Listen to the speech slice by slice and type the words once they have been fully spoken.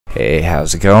Hey,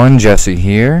 how's it going? Jesse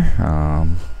here.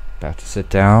 About to sit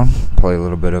down, play a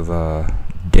little bit of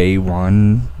day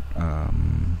one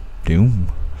Doom.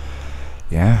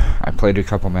 Yeah, I played a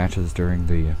couple matches during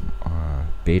the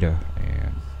beta,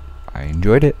 and I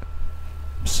enjoyed it.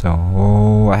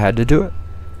 So I had to do it.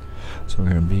 So we're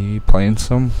gonna be playing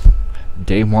some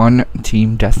day one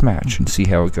team deathmatch and see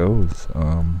how it goes.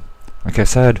 Like I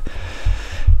said,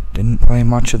 didn't play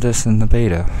much of this in the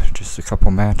beta, just a couple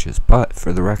matches, but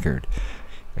for the record,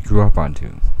 I grew up on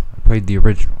Doom. I played the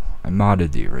original. I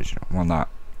modded the original. Well,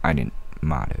 I didn't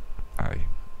mod it. I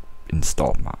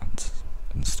installed mods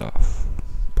and stuff,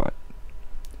 but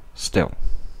still,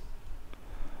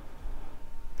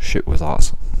 shit was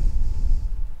awesome.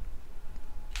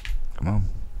 Come on.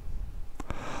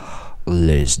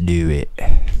 Let's do it.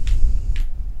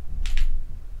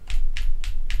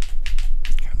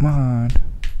 Come on.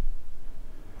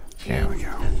 There we go.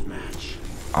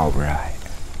 Alright.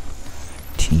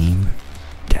 Team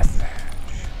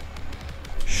deathmatch.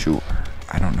 Sure.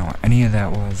 I don't know what any of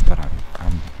that was, but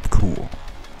I'm cool.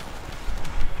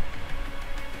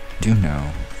 Do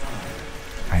know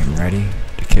I am ready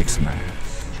to kick some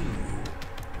ass.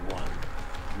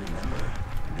 Remember,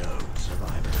 no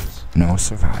survivors. No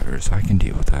survivors. I can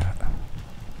deal with that.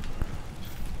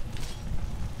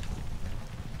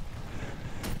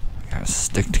 We gotta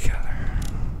stick together.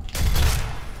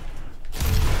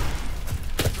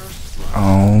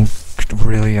 Oh,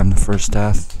 really? I'm the first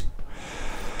death?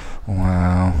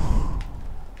 Wow.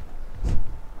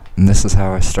 And this is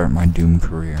how I start my Doom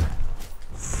career.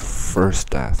 First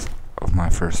death of my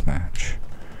first match.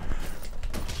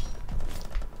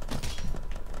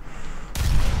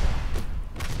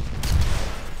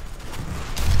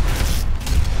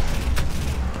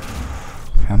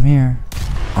 Come here.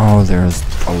 Oh, there's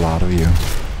a lot of you.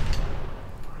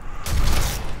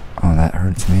 Oh, that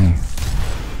hurts me.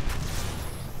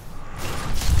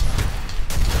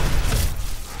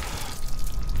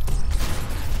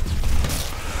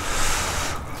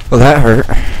 Well, that hurt.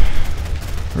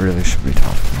 Really should be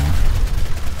talking more.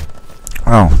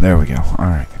 Oh, there we go.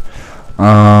 Alright.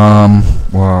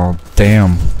 Well,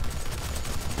 damn.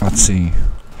 Let's see.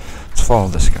 Let's follow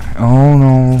this guy. Oh,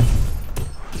 no.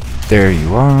 There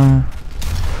you are.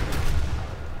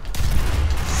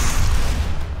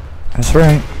 That's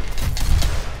right.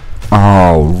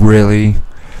 Oh, really?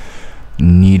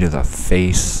 Knee to the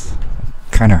face.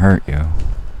 Kinda hurt you.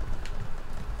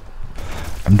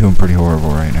 I'm doing pretty horrible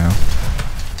right now.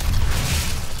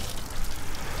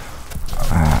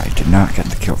 I did not get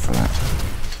the kill for that.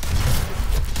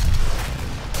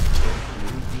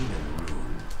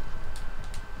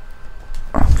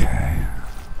 Okay.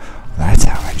 That's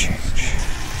how I change.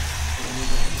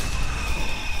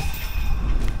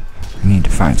 I need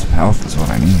to find some health is what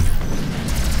I need.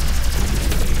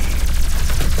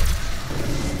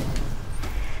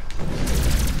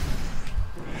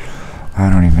 I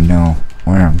don't even know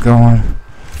where I'm going,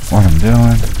 what I'm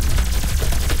doing.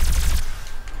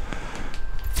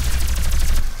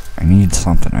 I need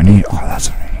something. Oh, that's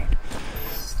what I need.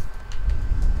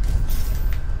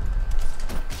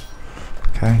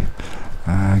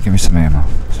 Okay. Give me some ammo.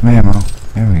 Some ammo.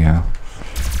 There we go.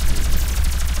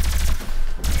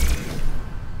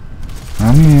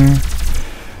 I'm here.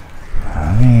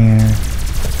 I'm here.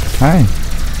 Hi.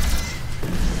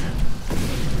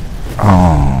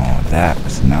 Oh, that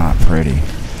was not pretty.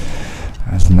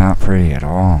 That's not pretty at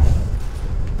all.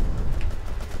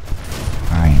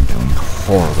 I am doing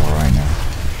horrible right now.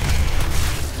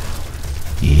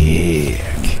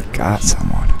 Yeah, got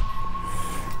someone.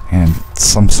 And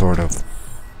some sort of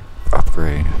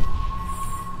upgrade.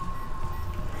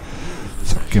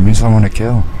 So give me someone to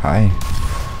kill. Hi.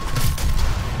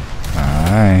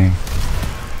 Hi.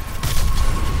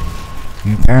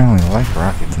 You apparently like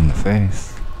rockets in the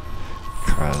face.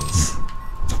 Because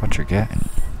that's what you're getting.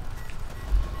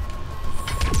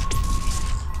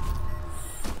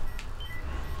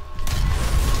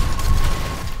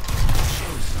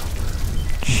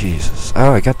 Jesus.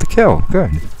 Oh, I got the kill.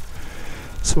 Good.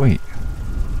 Sweet.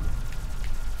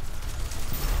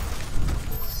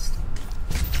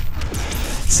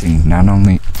 See, not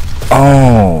only...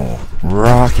 Oh!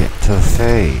 Rocket to the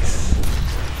face.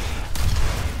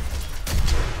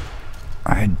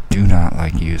 I do not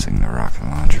like using the rocket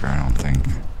launcher, I don't think.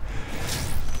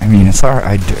 I mean, it's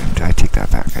alright. I take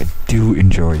that back. I do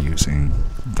enjoy using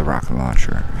the rocket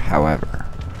launcher. However,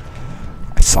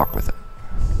 I suck with it.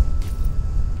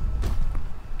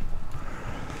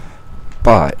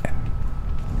 But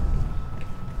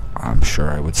I'm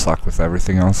sure I would suck with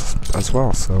everything else as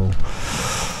well, so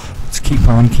let's keep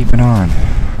on keeping on.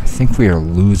 I think we are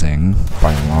losing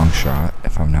by a long shot,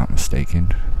 if I'm not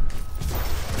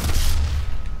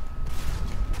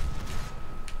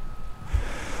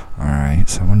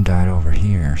over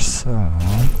here, so...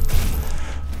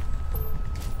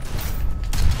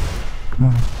 Come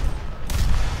on.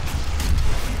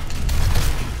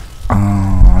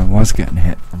 Oh, I was getting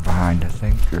hit from behind, I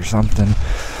think, or something.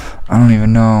 I don't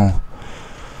even know.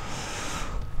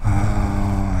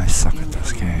 I suck at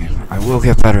this game. I will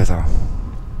get better, though.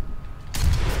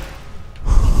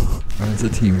 That was a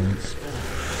teammate.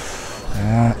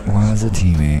 That was a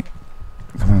teammate.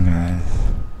 Come on, guys.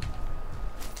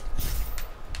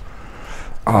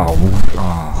 Oh.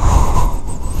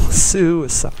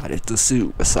 Suicide. It's a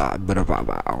suicide. Why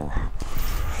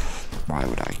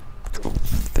would I go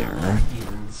there?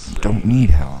 Don't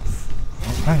need health.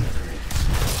 Okay.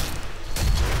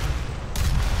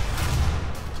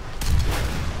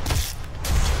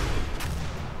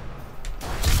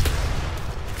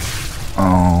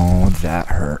 Oh, that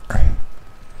hurt.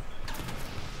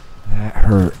 That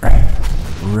hurt.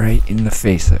 Right in the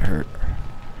face it hurt.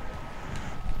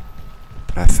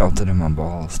 But I felt it in my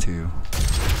balls too.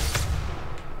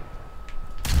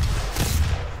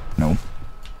 Nope.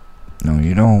 No,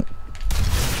 you don't.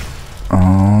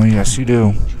 Oh, yes you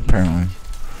do, apparently.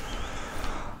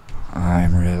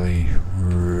 I'm really,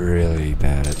 really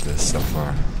bad at this so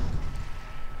far.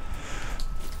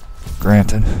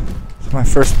 Granted, it's my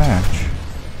first match.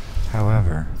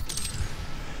 However,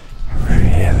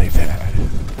 really bad.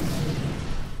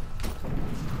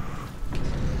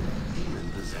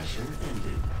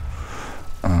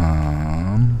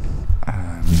 I'm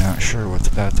not sure what's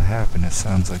about to happen. It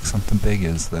sounds like something big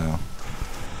is, though.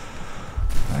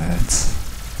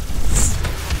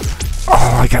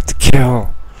 Oh, I got the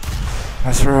kill!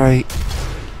 That's right.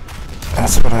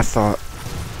 That's what I thought.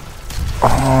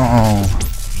 Oh,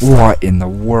 what in the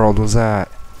world was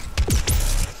that?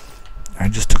 I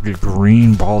just took a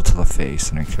green ball to the face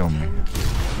and it killed me.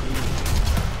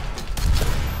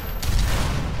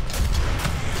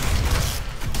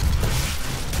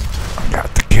 I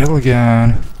got the kill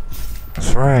again.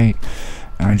 That's right.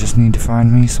 And I just need to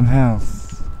find me some health.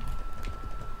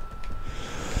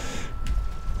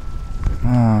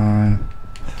 Come on.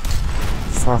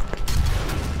 Fuck.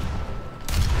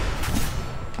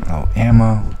 Low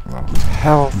ammo. Low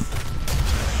health.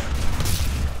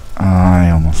 I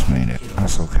almost made it.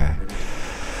 That's okay.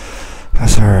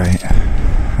 That's alright.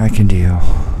 I can deal.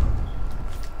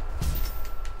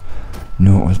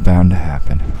 Knew it was bound to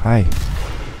happen. Hi.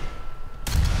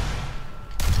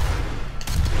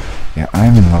 Yeah,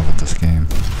 I'm in love with this game.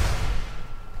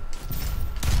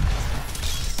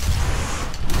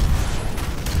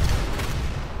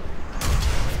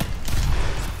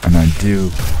 And I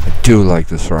do like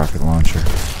this rocket launcher.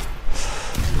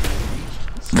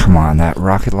 Come on, that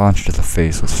rocket launch to the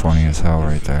face was funny as hell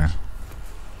right there.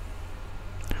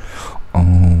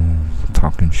 Oh,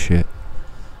 talking shit.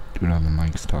 Dude on the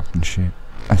mic's talking shit.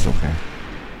 That's okay.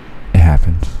 It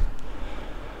happens.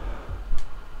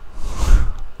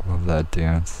 Love that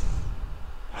dance.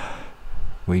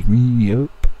 Wake me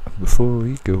up before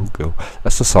we go.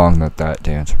 That's the song that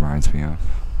dance reminds me of.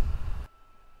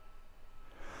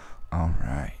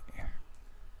 Alright.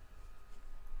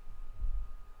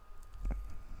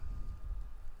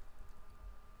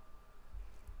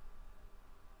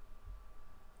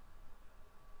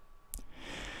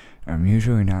 I'm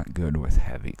usually not good with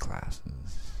heavy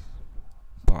classes,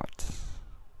 but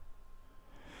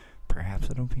perhaps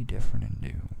it'll be different in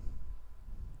Doom.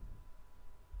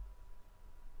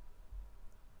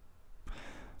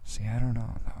 See, I don't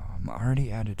know though. I'm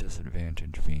already at a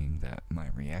disadvantage being that my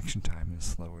reaction time is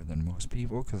slower than most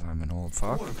people because I'm an old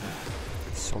fuck.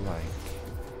 So like,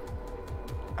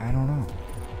 I don't know.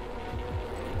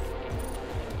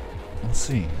 We'll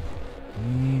see.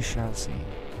 We shall see.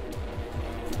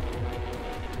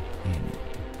 In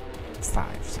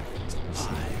 5 seconds, we'll see.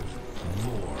 5,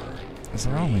 4. Is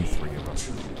there only 3 of us?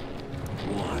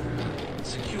 1.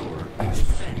 Secure. That's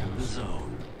Defend the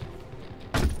zone.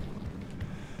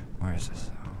 Where's this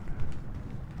zone?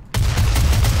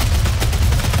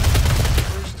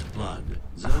 First blood.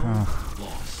 Zone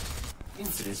lost.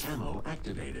 Infinite ammo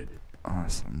activated.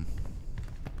 Awesome.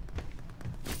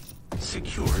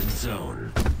 Secured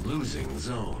zone. Losing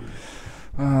zone.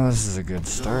 Well, this is a good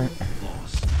start. Zone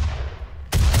lost.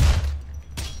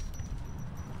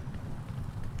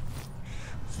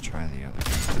 Let's try the other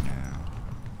one now.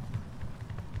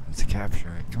 Let's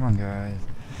capture it. Come on, guys.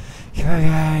 Come on,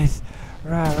 guys.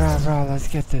 Rah. Let's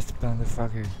get this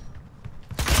motherfucker.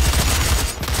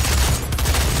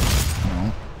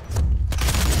 No.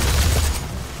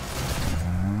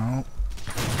 No.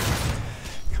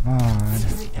 Come on.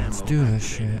 Let's do this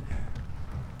shit.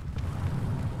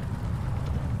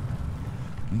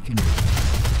 We can do it.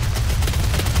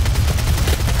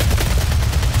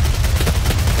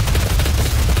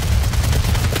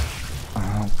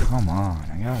 come on.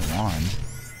 I got one.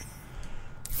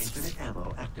 Infinite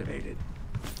ammo activated.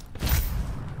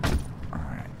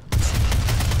 Alright.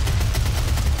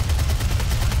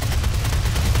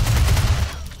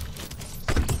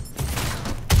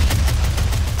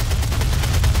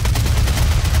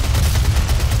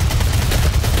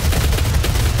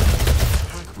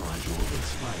 Hack module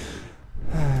expired.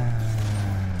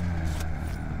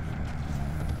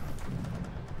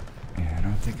 Yeah, I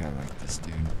don't think I like this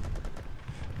dude.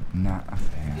 Not a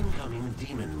fan. Incoming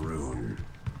demon rune.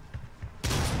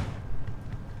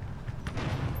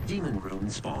 Demon rune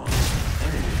spawn.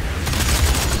 Enemy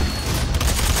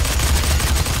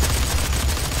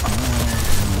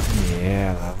Oh,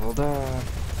 yeah, leveled up.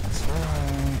 That's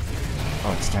right.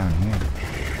 Oh, it's down here.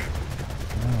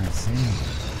 Oh, I see.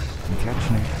 I'm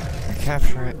catching it. I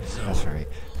capture it. That's right.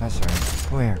 That's right.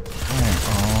 Where? Where?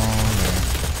 Oh, there.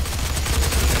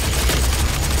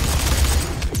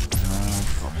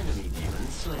 enemy demon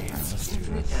slain.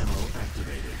 Infinite ammo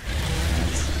activated.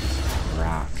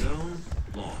 Rock. Zone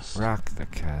lost. Rock the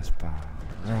Casbah.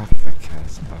 Rock the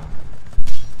Casbah.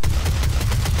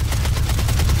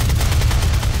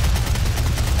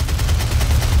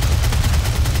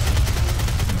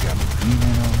 We got a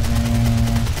demon over there.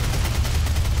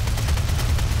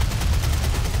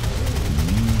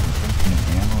 Me with infinite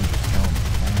ammo just killed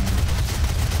him.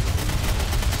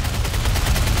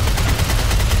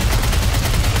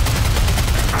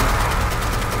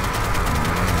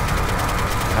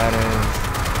 That is.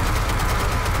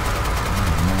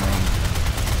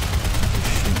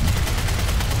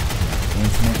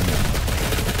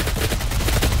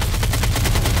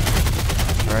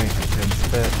 Right, I couldn't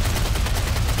spit.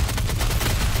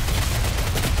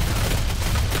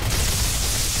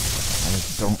 I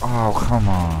just don't. Oh, come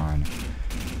on.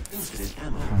 Infinite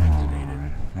ammo Come activated.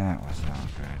 on. That was not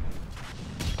good.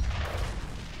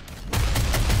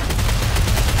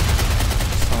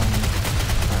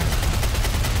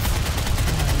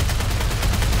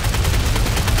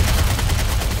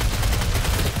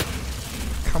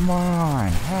 Come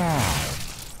on, how?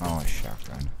 Oh, a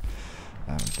shotgun.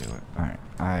 That'll do it. Alright,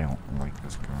 I don't like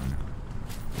this gun.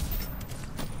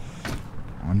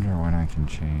 I wonder when I can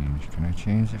change. Can I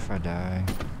change if I die?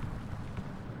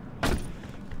 I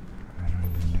don't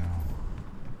even know.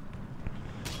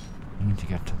 I need to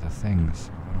get to the things,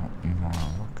 so I don't even want to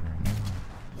look right now.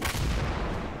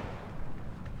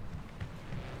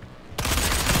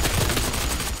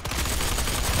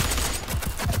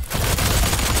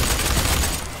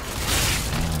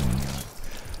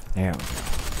 There we go.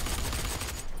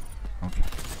 Okay.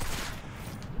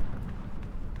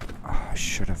 Oh, I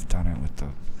should have done it with the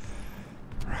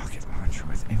rocket launcher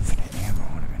with infinite ammo.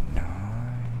 Would have been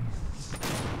nice.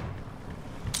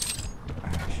 I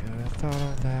should have thought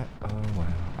of that. Oh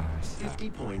well, I suck. 50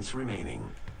 points remaining.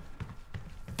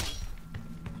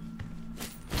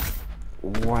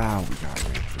 Wow, we got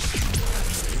rid of this.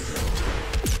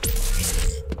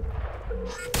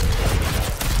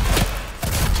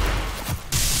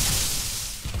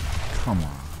 Come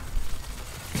on.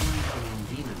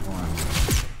 Wow.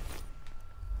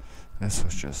 This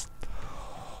was just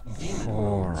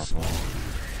horrible.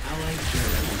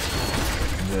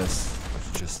 This was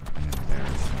just an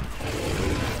embarrassment.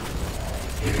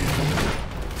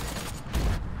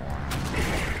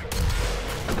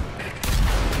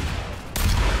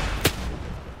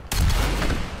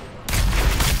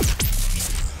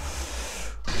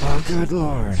 Oh, good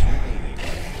lord.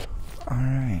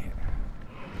 Alright.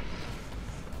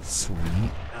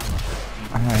 Sweet.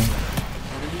 Alright.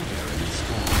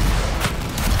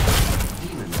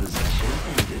 Demon possession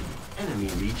ended. Enemy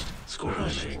reached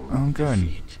crushing. Oh, good.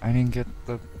 Defeat. I didn't get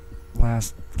the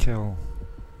last kill.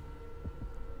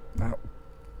 That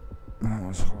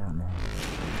was horrible.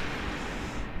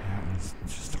 That was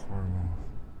just horrible.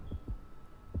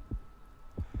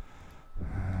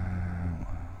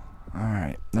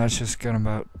 Alright, that's just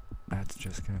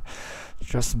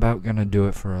about gonna do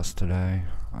it for us today.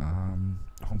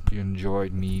 Hope you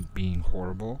enjoyed me being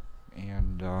horrible,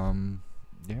 and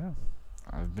yeah,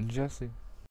 I've been Jesse.